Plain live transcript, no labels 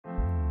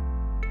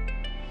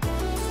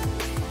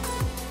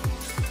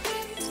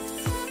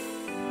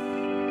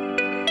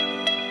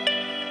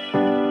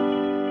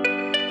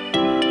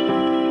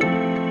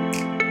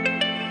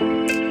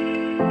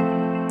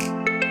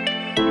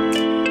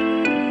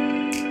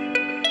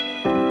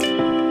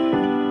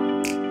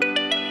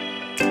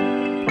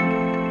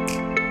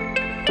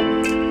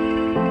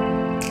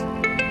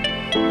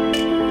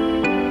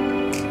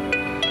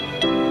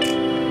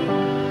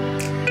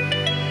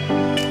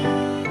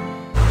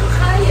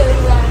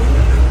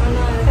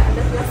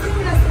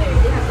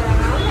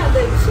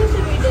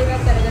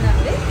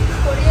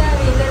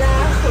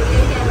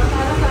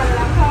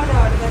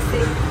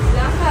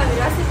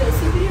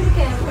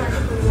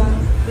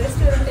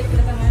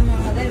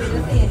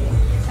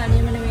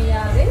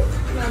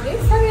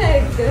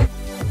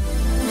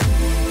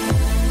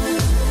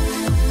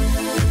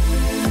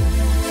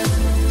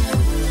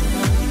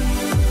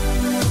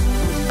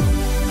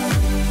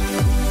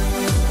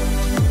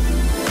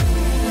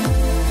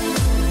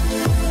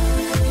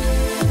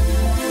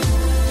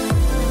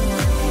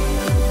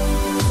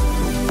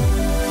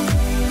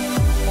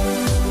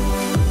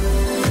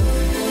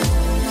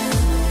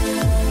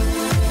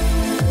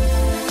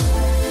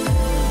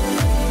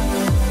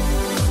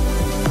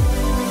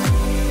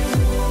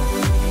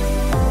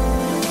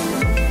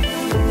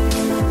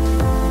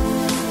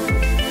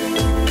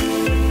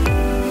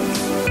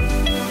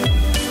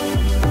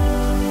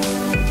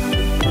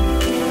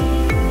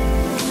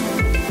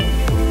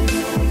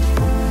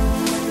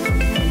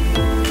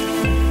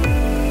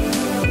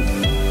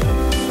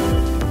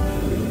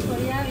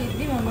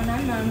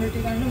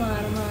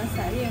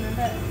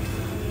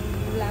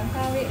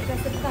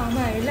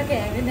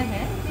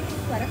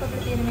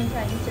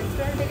Chinese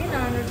restaurant එකේ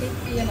නාන් රොටි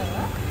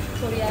තියෙනවා.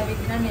 කොරියාවේ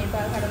ඉන්න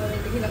නේපාල්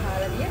කඩවලට ගිහලා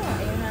කාලා තියෙනවා.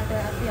 ඒ වුණාට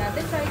අපි අද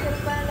try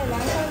කරලා බලන්න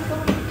ලංකාවේ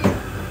කොහොමද කියලා.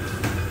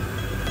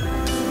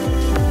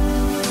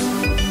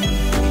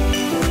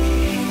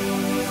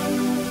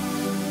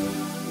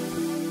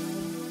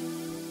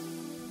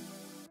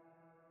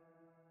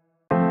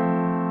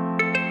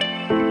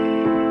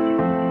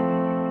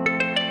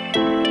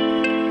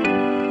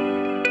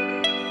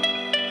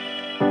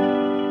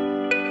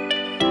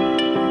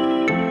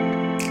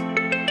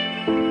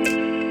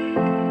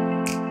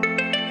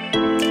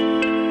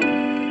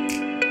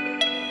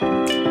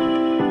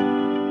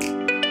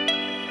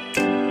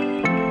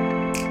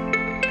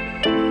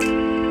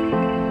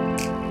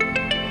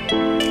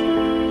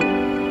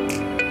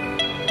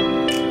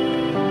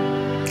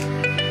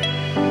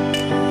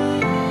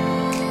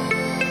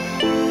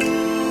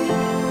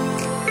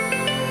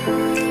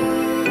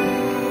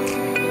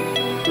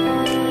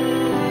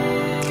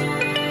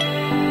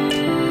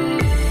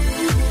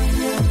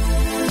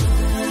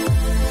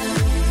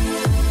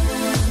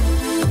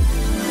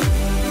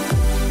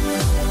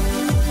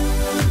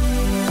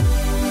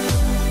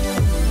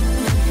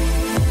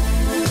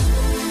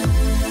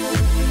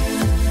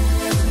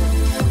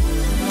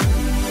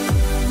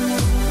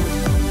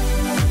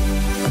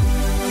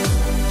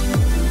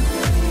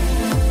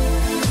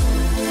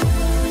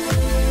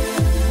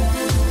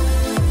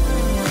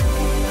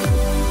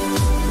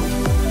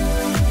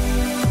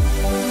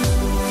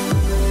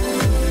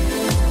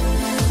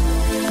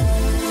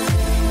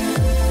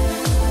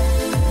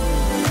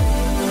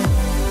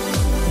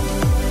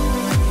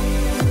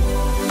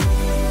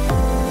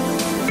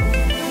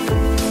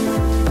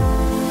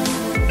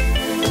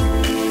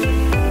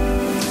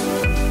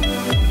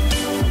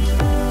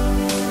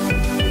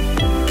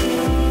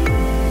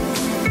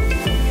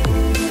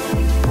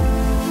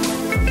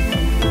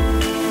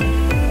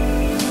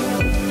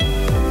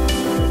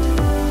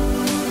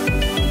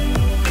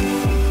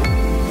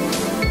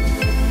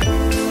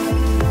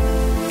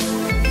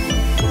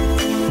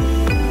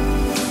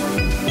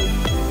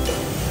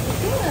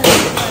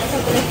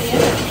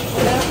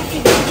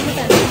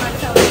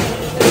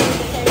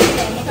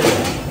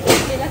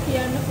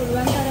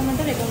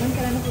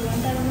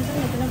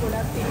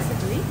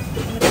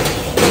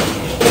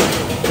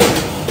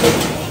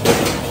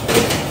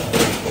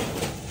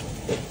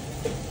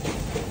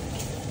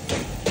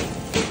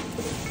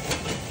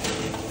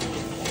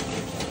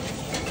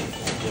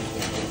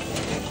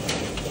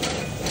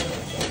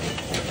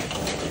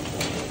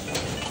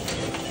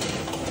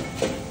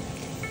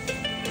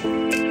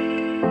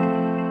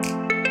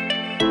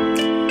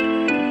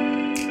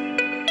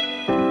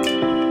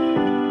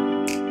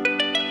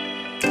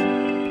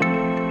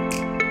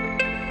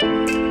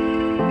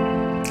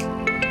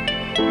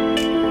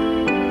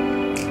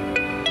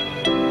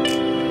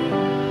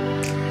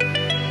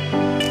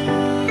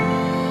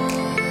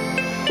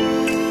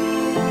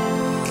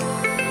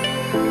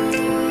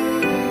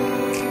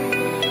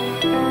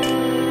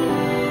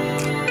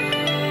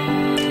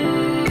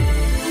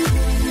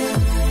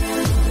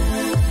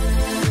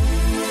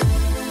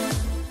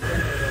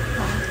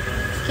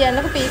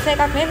 කියන්නකො පීස්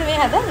එකක් නේද මේ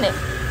හදන්නේ?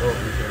 ඔව්.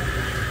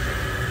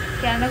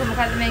 කියන්නකො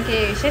මොකද්ද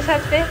මේකේ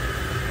විශේෂත්වය?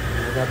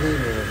 මොකද අපි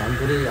මේ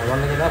තන්තුරි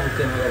අවන්න එකක්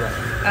පුච්චෙන්න ගලා.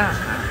 ආ.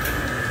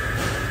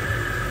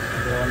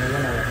 ඒවා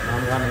නෙවෙයි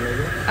නම් ගන්න නේද?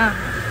 ආ.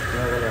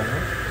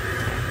 ඒවා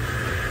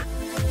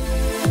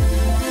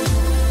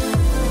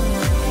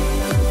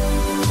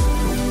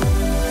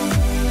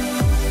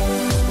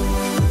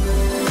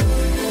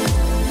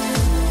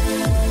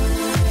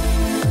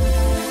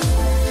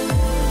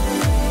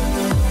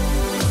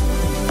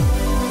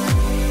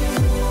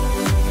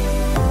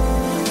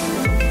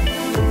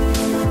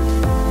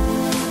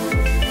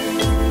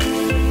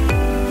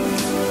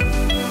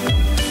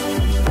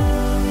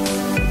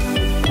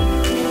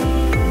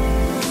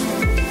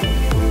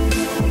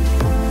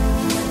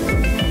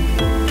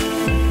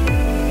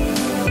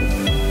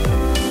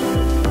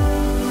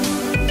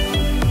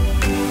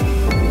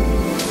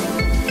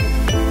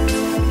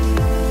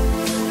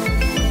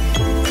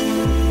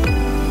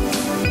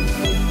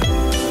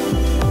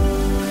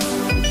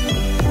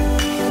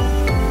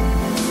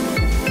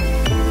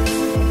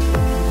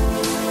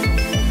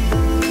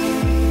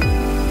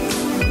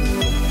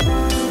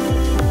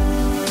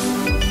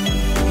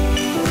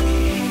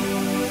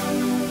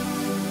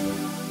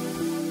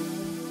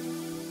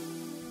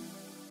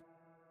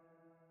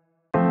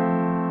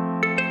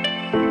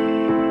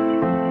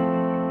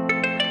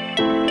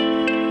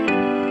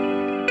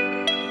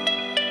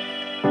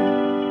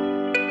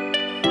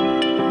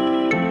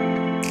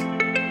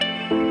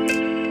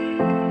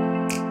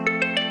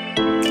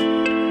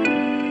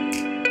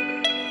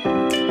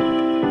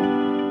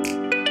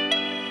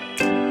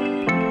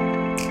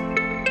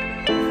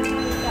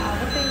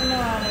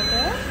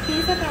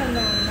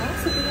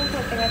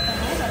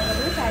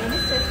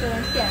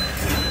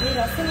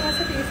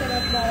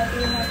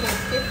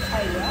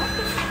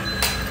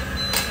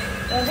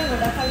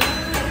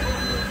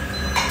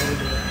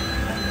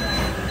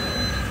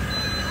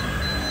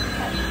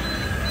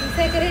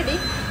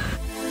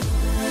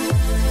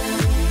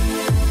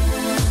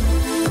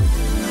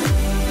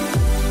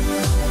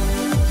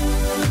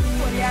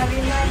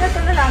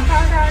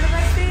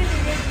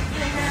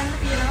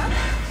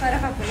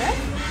වරකපල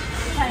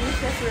චයිනීස්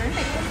රෙස්ටුරන්ට්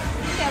එක.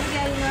 ඉතින් කැමති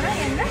අය ඉන්නවා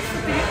එන්න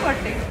ස්පිරිට්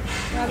පොට් එක.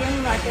 ඒ වගේම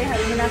වටේ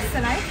හරිම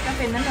ලස්සනයි. ඒක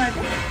පෙන්නනවාට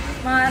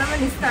මාරම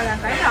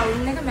නිස්තලකයි.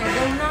 ටවුන් එක මැද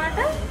වුණාට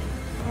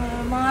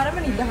මාරම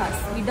නිදහස්.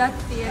 ඉඩක්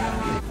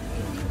තියෙනවා.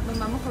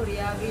 මම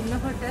කොරියාවේ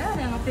ඉන්නකොට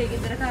දැන් අපේ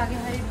ගෙදර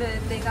කාගේ හරි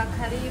බර්ත්ඩේ එකක්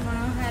හරි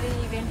මොනවා හරි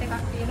ඉවෙන්ට් එකක්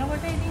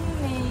තියෙනකොට ඉතින්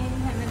මේ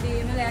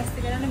හැමදේම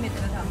ලෑස්ති කරන්න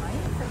මෙතන තමයි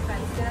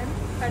සර්ප්‍රයිස් කරන්නේ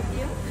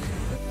කට්ටිය.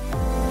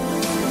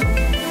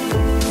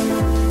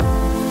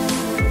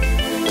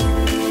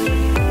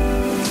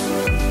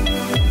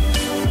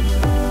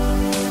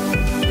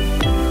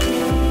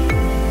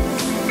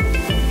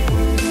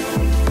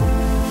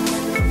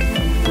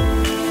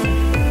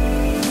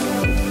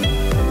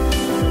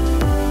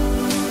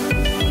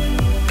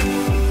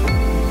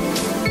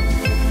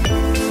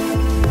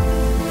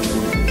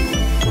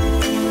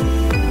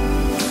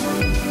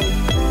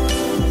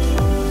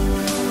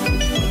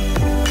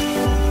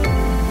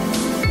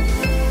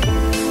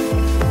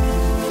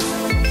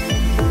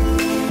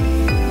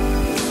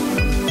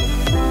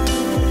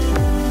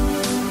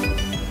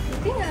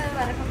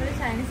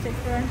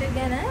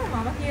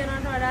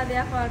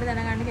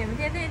 දැනගන්න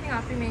කැමතිද? ඉතින්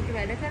අපි මේක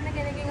වැඩ කරන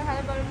කෙනකින්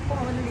අහලා බලමු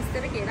කොහොමද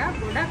විස්තර කියලා.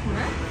 ගොඩක්ම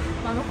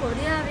මම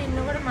කොරියාවේ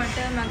ඉන්නකොට මට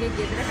මගේ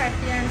ගෙදර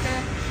කට්ටියන්ට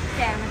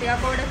කෑම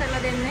ටිකක් ඕඩර්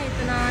කරලා දෙන්න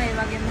හිතුණා. ඒ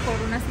වගේම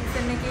කොරෝනා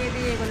සීසන්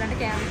එකේදී ඒගොල්ලන්ට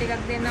කෑම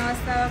ටිකක් දෙන්න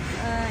අවස්ථාවක්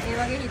ඒ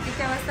වගේ හිතිච්ච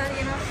අවස්ථා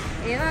තියෙනවා.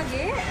 ඒ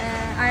වගේ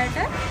අයට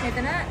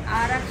මෙතන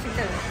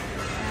ආරක්ෂිතව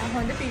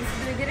හොඳ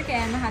පිරිසිදු විදිහට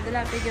කෑම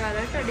හදලා අපේ ගෙවල්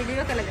වලට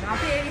ඩිලිවර් කරලා දෙනවා.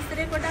 අපි ඒ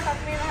විස්තරේ පොඩ්ඩක්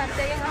අපි මේ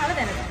මහත්තයාගෙන් අහලා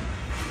දැනගමු.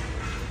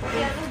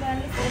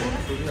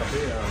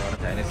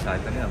 චයිනීස්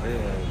ආයතනයේ අපේ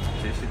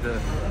විශේෂිත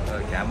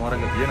කෑම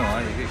වර්ග තියෙනවා.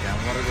 ඒකේ කෑම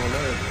වර්ග වල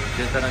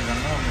විශේෂ තරම්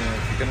ගන්නවා මේ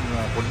චිකන්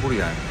පොට්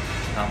බුරියානි.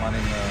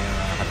 සාමාන්‍යයෙන්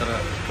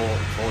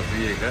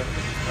 4-3 එක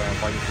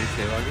පයිසීස්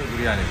ඒ වගේ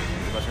බුරියානි.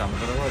 ඊට පස්සේ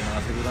අමතරව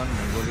නාසි බුරාන්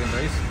මොන්ගෝලියන්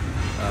රයිස්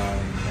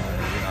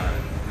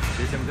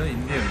විශේෂයෙන්ම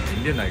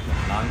ඉන්දියන් අයිටම්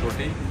නාන්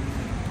රොටි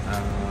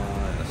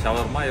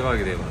ෂවර්මා ඒ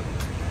වගේ දේවල්.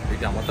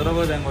 ඒක අමතරව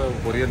දැන් ඔය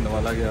කොරියන්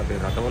වලගේ අපේ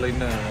රටවල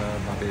ඉන්න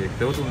අපේ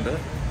එක්තවතුන්ට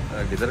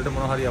ගෙදරට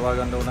මොනවා හරි යවා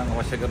ගන්න ඕන නම්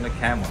අවශ්‍ය කරන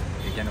කෑම.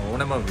 ඒ කියන්නේ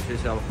ඕනම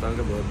විශේෂ අවස්ථාවක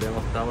බර්ත්ඩේ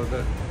අවස්ථාවක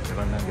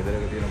එවන්න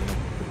ගෙදරක තියෙන මොන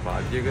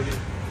පාර්ටියකදී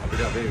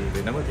අපිට අපේ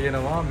වෙනම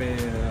තියෙනවා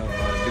මේ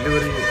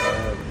ඩිලිවරි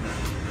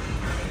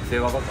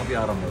සේවාවක් අපි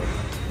ආරම්භ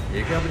කරනවා.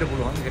 ඒක අපිට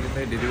පුළුවන් කෙනෙක්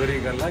මේ ඩිලිවරි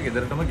කරලා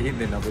ගෙදරටම ගිහින්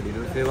දෙන්න. අපේ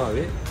ඩිලිවරි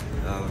සේවාවේ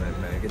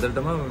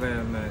ගෙදරටම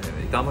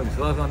ඉතාම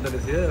විශ්වාසවන්ත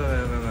ලෙස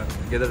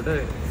ගෙදරට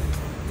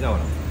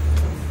යවනවා.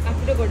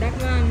 අපිට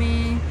ගොඩක්ම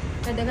මේ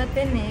වැදගත්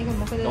වෙන්නේ ඒක.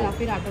 මොකද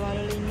අපි රටවල්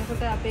වල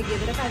ඉන්නකොට අපේ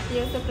ගෙදර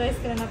කට්ටිය සර්ප්‍රයිස්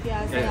කරන අපි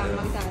ආසයි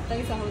අම්මගේ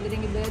තාත්තගේ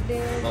සහෝදරයන්ගේ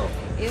බර්ත්ඩේ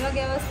ඒ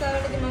වගේ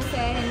අවස්ථාවලදී මම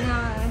සෑහෙන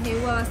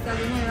හෙව්ව අවස්ථා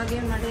දෙනවා. ඒ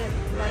වගේම මට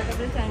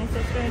වරකපල චයිනීස්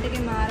රෙස්ටුරන්ට්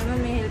එකේ මාරම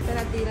මේ හෙල්ප්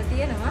එකක් දීලා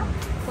තියෙනවා.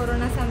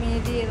 කොරෝනා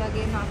සමයේදී ඒ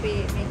වගේම අපේ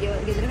මේ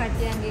ගෙදර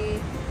කට්ටියන්ගේ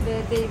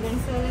බර්ත්ඩේ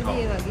ඉවෙන්ට්ස් වලදී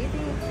ඒ වගේ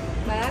ඉතින්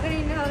බලාගෙන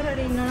ඉන්න කවුරු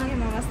හරි ඉන්නවා නම්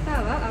මේ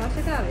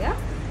අවශ්‍යතාවය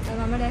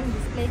මම දැන්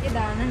ඩිස්ප්ලේ එකේ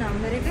දාන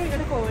නම්බර් එක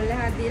ඒකට කෝල්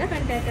එකක් දීලා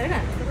කන්ටැක්ට්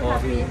කරගන්න.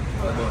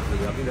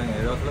 අපි දැන්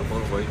ඒ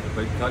දවස්වල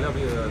කොයිත් කාලේ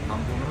අපි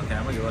සම්පූර්ණම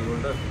කෑම ගෙවල්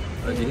වලට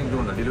ගිහින්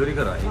දුන්නා ඩිලිවරි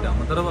කරා. ඊට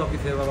අමතරව අපි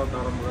සේවාවක්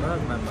ආරම්භ කරා.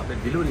 මම අපේ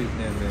ඩිලිවරි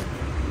මේ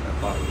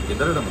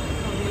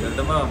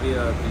ගෙදරටම අපි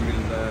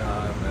ටීවී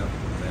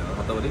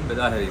හතවලින්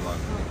බෙදා හැරීමක්.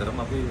 ඒතරම්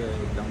අපි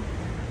දැන්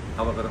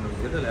තව කරන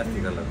විදිහට ලෑස්ති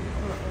කරලා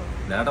තියෙනවා.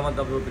 දැනටමත්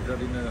අපි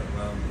පිටරට ඉන්න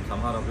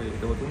සමහර අපේ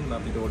හිතවතුන්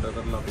අපිට ඕඩර්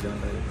කරලා අපි දැන්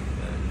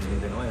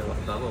දෙනවා. ඒ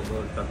අවස්ථාව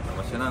ඔබට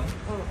අවශ්‍ය නම්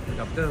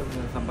අපිට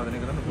සම්පාදනය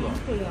කරන්න පුළුවන්.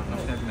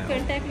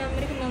 කන්ටැක්ට්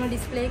නම්බර් එක මම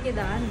ඩිස්ප්ලේ එකේ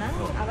දාන්නම්.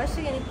 අවශ්‍ය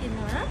කෙනෙක්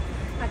ඉන්නවා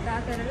කතා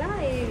කරලා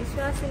ඒ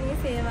විශ්වාසනීය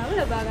සේවාව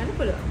ලබා ගන්න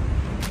පුළුවන්.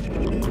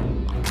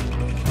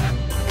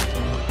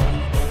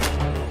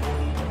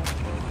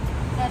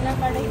 දැන්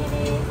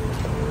බඩගිනි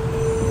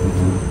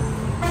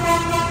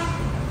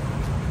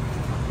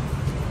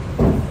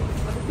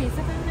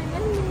පිස්සා කන්න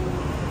යන්නේ.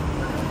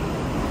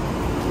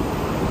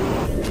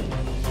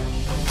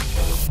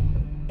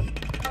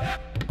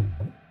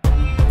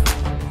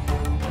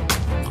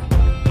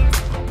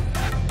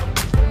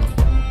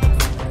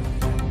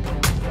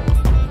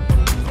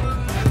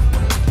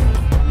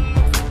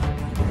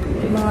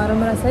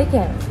 මාරම රසයි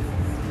කෑම.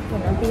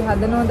 අපි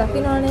හදනවා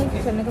දකින්නනේ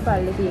කිචන් එක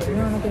පල්ලේ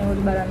තියෙනවා. ඕන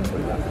කෙනෙකුට බලන්න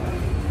පුළුවන්.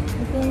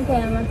 ඉතින්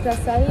කෑමත්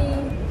රසයි.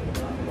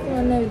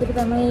 මොන විදිහට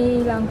තමයි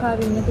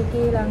ලංකාවේ ඉන්න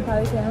ටිකේ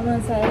ලංකාවේ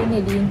කෑම සෑහෙන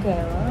එළියෙන්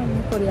කෑවා.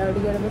 කොරියාවට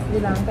ගියලා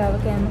පස්සේ ලංකාව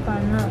කෑම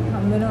කන්න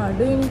හම් වෙන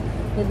අඩුයිනේ.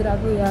 ගෙදර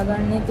අපි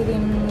උයාගන්නේ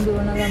ඉතින්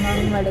දුවන ගමන්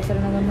වැඩ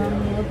කරන ගමන්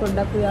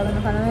පොඩ්ඩක් උයාගෙන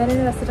කනවා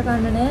හැරෙන්නේ රසට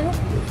කන්න නෑනේ.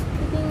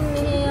 ඉතින්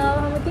මෙහි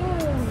ආවම ඉතින්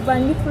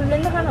වන්ඩි ෆුල්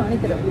වෙන්න කනවා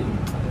නිතර.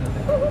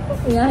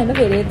 එයා එන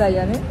පෙරේතයි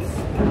යන්නේ.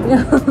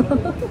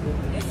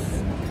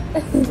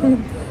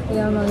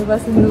 එයා මගේ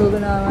පස්සෙන්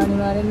දුවගෙන ආවා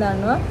අනිවාර්යෙන්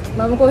දන්නවා.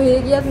 මම කොහේ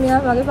ගියත්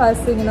මෙයා මගේ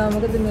පස්සෙන් එනවා.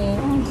 මොකද මේ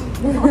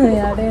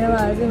එයාට එන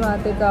වාසිය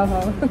මාත් එක්ක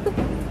ආවම.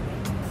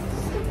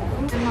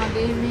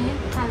 මගේ මේ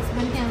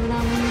හස්බන්ඩ්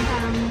කැමරාමන්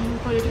තරම්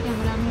ක්වොලිටි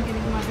කැමරාමන්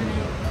කෙනෙක් මට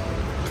නෑ.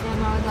 එයා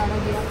මාව දාලා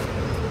ගියා.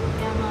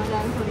 එයා මාව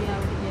දාලා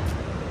කොරියාවට ගියා.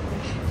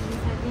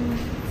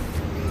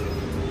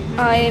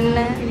 එන්න.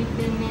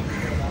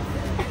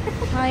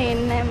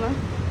 එන්න මම.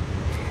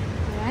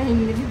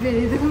 ini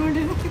dibeli itu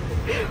kemudian.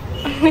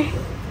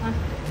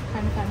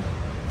 Kan.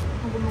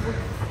 Aku.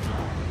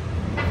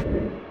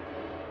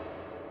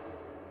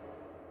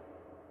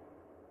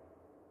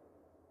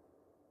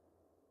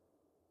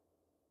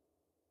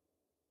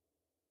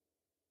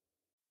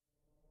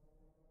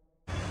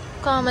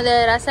 කොහමද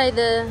රසයිද?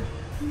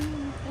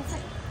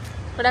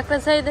 ගොඩක්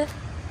රසයිද?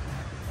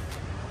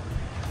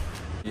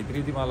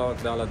 ඉදිරිදි මාලාවක්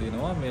දාලා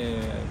දිනවා මේ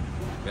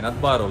වෙනත්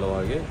බාරවල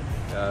වගේ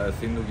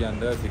සින්දු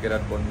කියන්නේ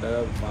සිගරට් බොන්න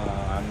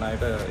අන්න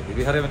අයට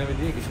ඉරිහර වෙන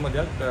විදිහේ කිසිම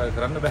දෙයක්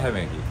කරන්න බෑ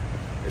මේකේ.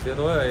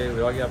 ඒතරෝ ඒ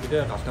වගේ අපිට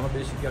කස්ටමර්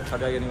බේස් එකක් හදා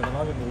ගැනීම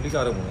තමයි මේ මූලික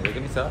අරමුණ. ඒක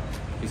නිසා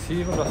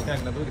කිසිම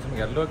ප්‍රශ්නයක් නැතුව කිසිම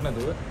ගැටලුවක්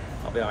නැතුව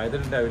අපේ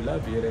ආයතනයට ඇවිල්ලා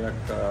බියර්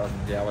එකක්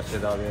ඒ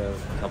අවශ්‍යතාවය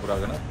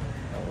සපුරාගෙන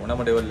ඕනම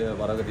ඩෙවල්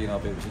වරක තියෙනවා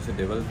අපේ විශේෂ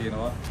ඩෙවල්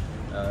තියෙනවා.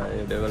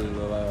 ඒ ඩෙවල්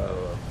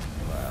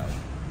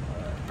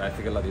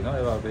පැටි කරලා දිනවා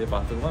ඒවා අපේ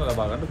පහසුකම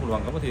ලබා ගන්න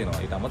පුළුවන්කම තියෙනවා.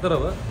 ඊට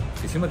අමතරව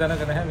කිසිම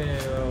දැනක නැහැ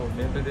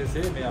මේ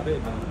ප්‍රදේශයේ මේ අපේ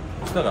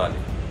පුස්තකාලය.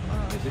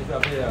 විශේෂ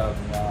අපේ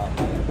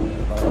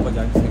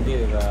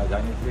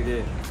ජානිස්ගේ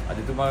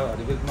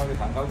අධිපතිතුමාගේ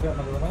සංකල්පයක්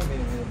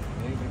නේද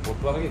මේ පොත්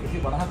වර්ග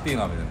 150ක්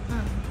තියෙනවා මෙතන.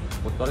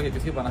 පොත් වර්ග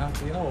 150ක්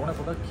තියෙනවා ඕන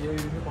පොතක්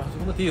කියවීමේ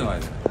පහසුකම තියෙනවා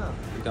එතන.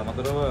 ඊට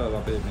අමතරව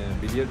අපේ මේ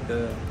බිලියඩ්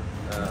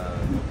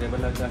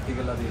ටේබල් එකක් ඇක්ටි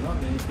කරලා තියෙනවා.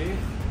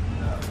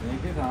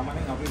 මේකේ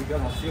සාමාන්‍යයෙන් අපි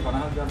රුපියල්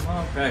 750ක්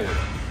ගන්නවා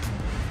පැයකට.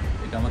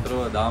 ඊට අමතරව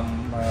දාම්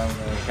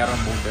කැරම්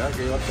බෝඩ් එකක්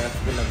ඒවත් ටැක්ස්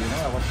කරලා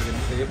දෙනවා. අවශ්‍ය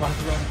කෙනෙක් ඒ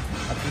පහසුකම්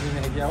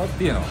අත්විඳින්න හැකියාවක්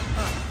තියෙනවා.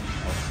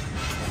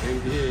 ඒ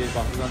විදිහේ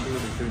පහසුකම් ටික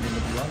විශ්ලේෂණය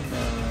පුළුවන්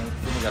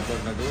කිසිම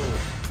ගැටලුවක් නැතුව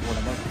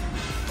ඕනම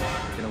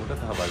කෙනෙකුට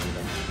සහභාගී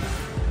වෙන්න.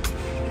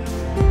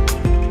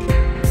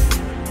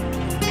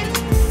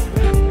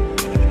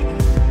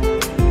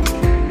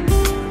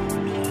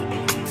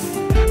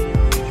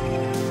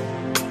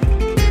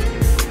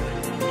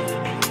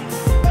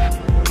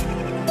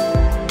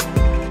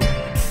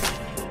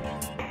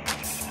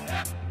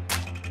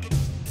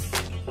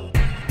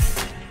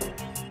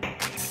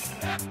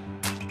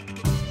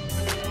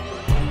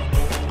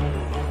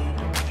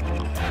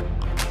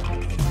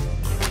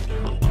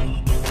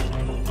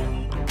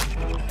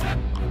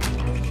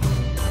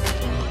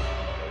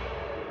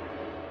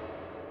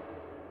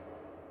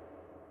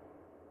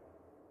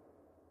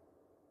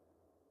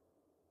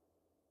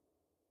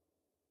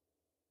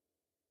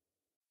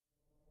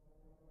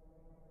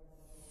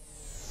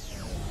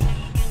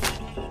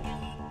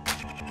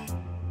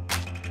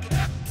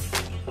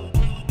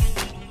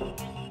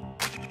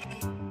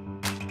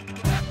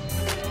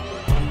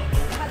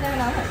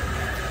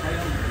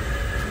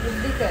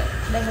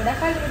 Dan udah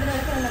kali benar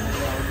kan nama.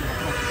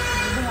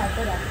 Itu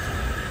hati dah.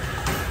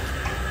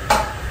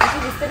 Itu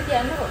bister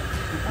kian tu.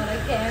 Orang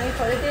kian ni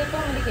quality apa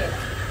mesti kian.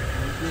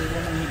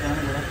 Ini kan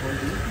berat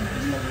quality.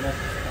 Ini berat.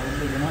 Tahun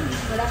ni jangan.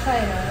 Berat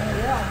kali na.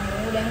 Ya,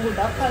 orang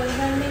budak kali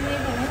ni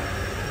kan.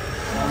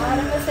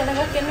 Orang mesti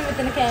nak kian ni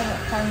betul kian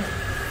kan.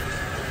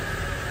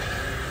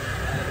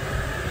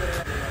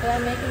 Kalau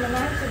mereka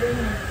mana sudah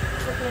ni.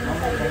 Sekian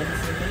saya.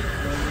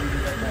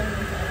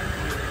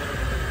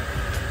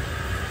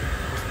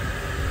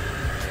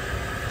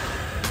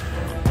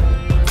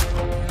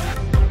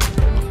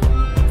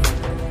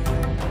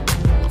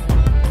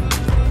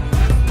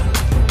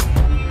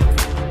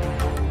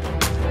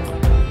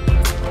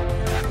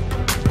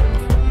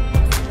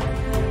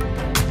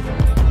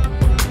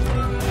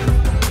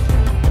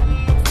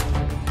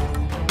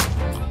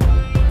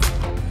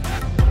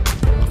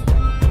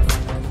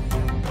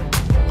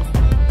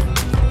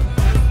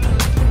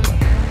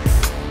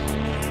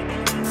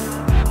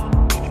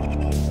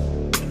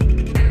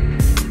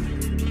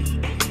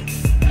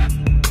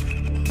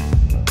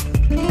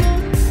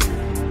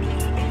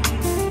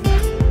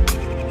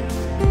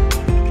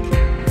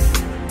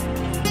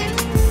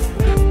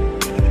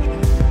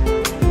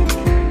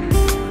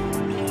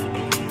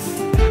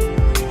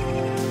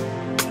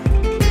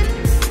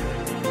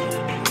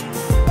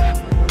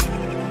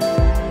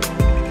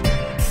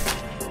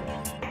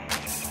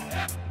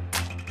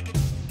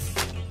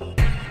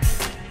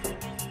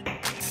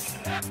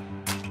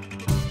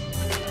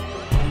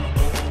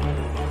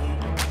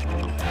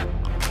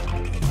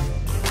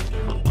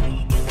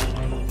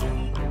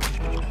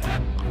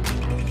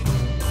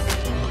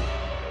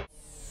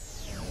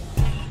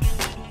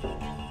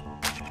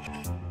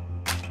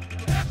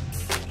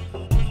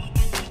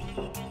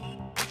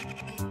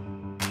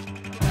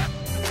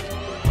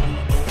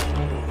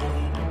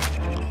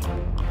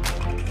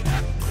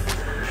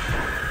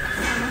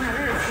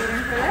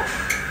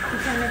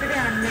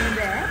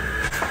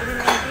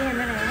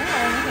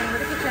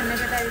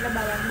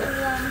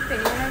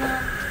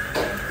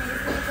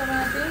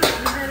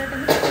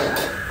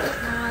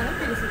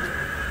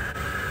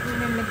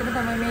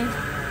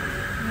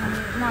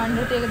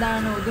 මාණ්ඩුවට ඒක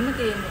දාන උදුන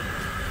තියෙන්නේ.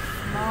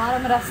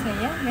 මාරම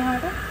රස්නය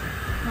මෙහාට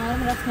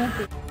මාරම රස්නයක්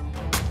තියෙනවා.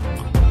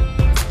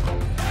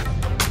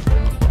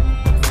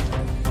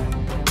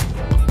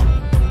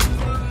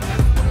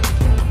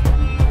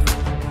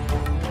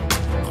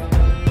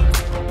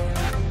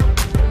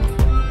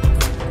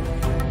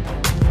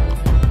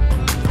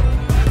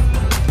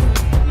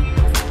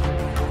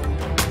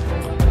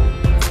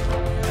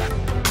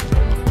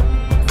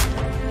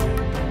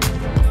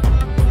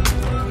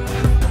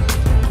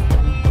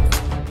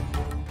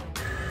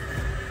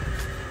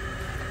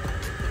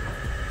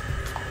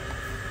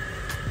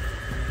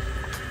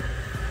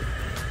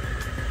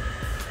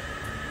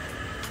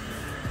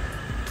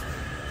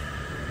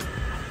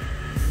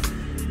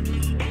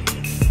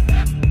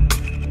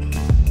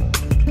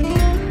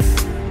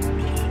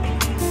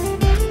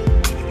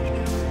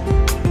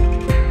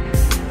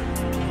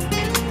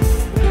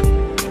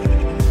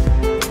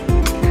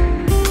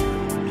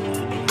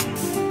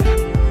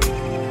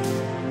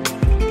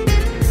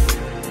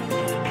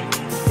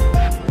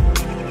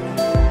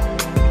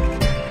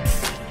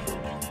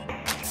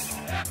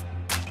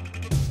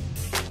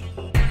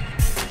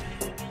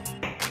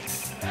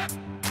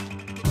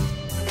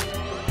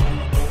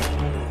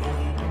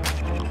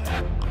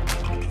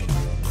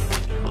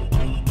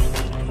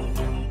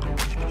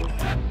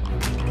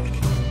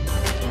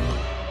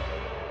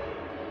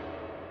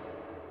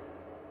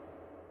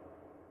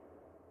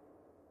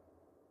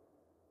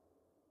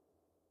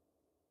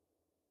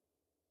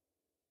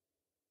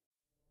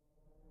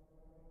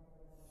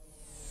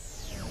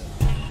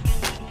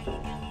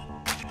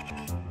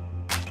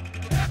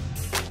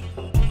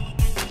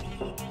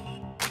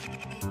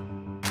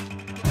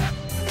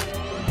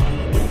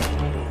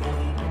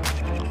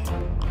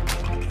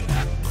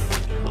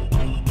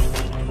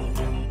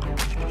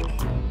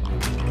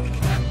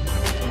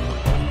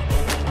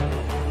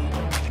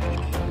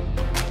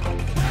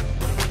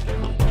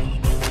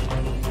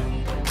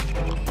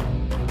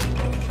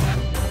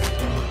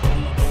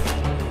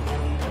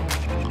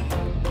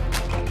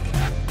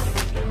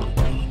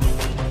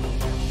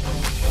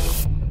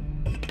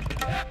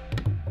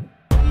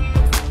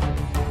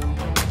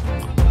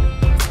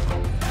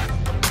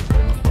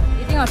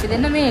 අපි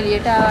දෙන්න මේ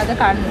එළියට ආවද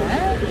කන්න.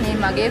 මේ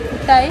මගේ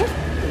පුතයි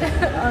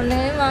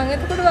අනේ මම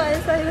එතකොට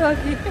වයසයි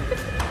වගේ.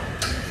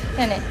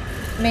 එනේ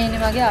මේ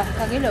ඉන්නේ මගේ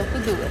අක්කගේ ලොකු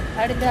දුව.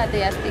 හරිද? අද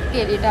යත් එක්ක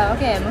එළියට ආව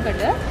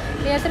කෑමකට.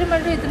 ඒ අතර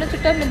මට හිතුණා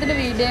චුට්ටක් මෙතන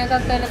වීඩියෝ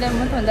එකක් කරලා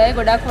දැම්මොත් හොඳයි.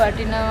 ගොඩක්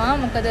වටිනවා.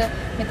 මොකද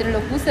මෙතන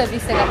ලොකු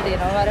සර්විස් එකක්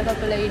දෙනවා.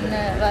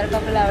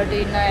 වරකපලවට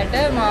ඉන්න අයට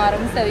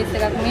මාරම සර්විස්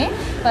එකක් මේ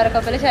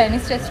වරකපල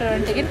චයිනීස්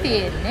රෙස්ටෝරන්ට් එකේ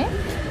තියෙන්නේ.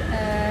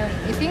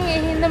 ඉතින් ඒ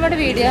හින්දා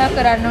මට වීඩියෝ එකක්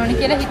කරන්න ඕනේ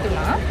කියලා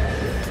හිතුණා.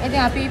 ඉතින්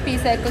අපි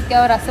පීසා එක්ක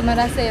ගාව රසම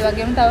රස ඒ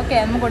වගේම තව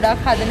කෑම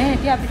ගොඩක් හදන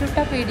හැටි අපි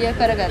චුට්ටක් වීඩියෝ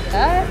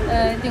කරගත්තා.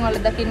 ඉතින්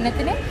ඔයාලා දකින්න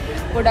ඇතිනේ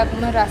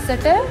ගොඩක්ම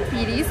රසට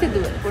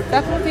පිරිසිදුව.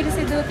 ගොඩක්ම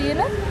පිරිසිදුව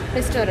තියෙන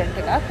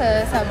රෙස්ටෝරන්ට් එකක්.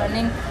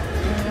 සාමාන්‍යයෙන්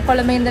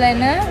කොළඹ ඉඳලා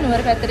එන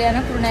නුවර පැත්තට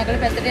යන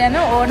කුරුණෑගල පැත්තට යන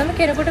ඕනම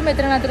කෙනෙකුට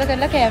මෙතන නතර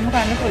කරලා කෑම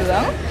කන්න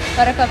පුළුවන්.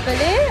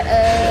 වරකපලේ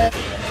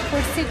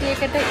ෆුඩ් සිටි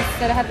එකට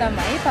ඉස්සරහා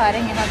තමයි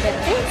පාරෙන් එහා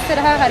පැත්තේ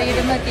ඉස්සරහා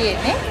හරියටම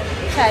තියෙන්නේ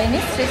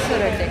චයිනීස්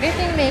රෙස්ටෝරන්ට් එක.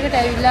 ඉතින් මේකට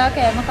ඇවිල්ලා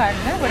කෑම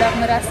කන්න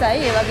ගොඩක්ම රසයි.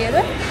 ඒ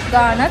වගේම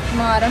ගාණත්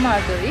මාරම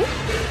අඩුයි.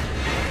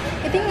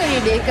 ඉතින් මේ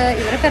වීඩියෝ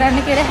එක ඉවර කරන්න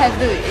කියලා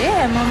හැදුවේ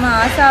හැමෝම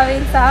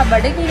ආසාවෙන් සහ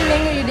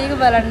බඩගින්නෙන් වීඩියෝ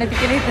එක බලන්න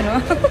ඇති කියලා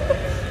හිතනවා.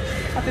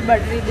 අපි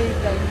බඩ වීඩියෝ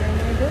ඉස්සරහින්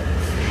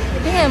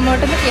ඉතින්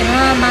හැමෝටම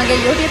කියනවා මගේ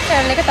YouTube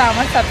channel එක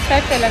තාමත්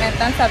subscribe කරලා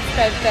නැත්නම්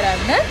subscribe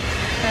කරන්න.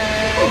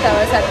 තව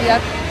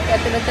සතියක්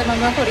ඇතුළත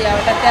මම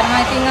කොරියාවටත් යනවා.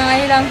 ඉතින්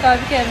ආයේ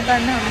ලංකාවේ කෑම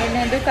ගන්න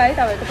හම්බෙන්නේ දුකයි.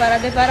 තව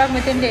එකපාරක් දෙපාරක්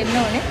මෙතෙන්ට එන්න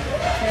ඕනේ.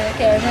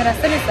 කෑම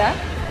රස නිසා.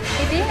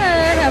 ඉතින්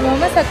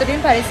හැමෝම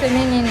සතුටින්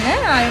පරිස්සමින් ඉන්න.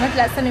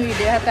 ආයෙමත් ලස්සන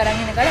වීඩියෝ එකක්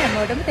අරන් එනකල්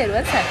හැමෝටම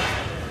තෙරුවන් සරණයි.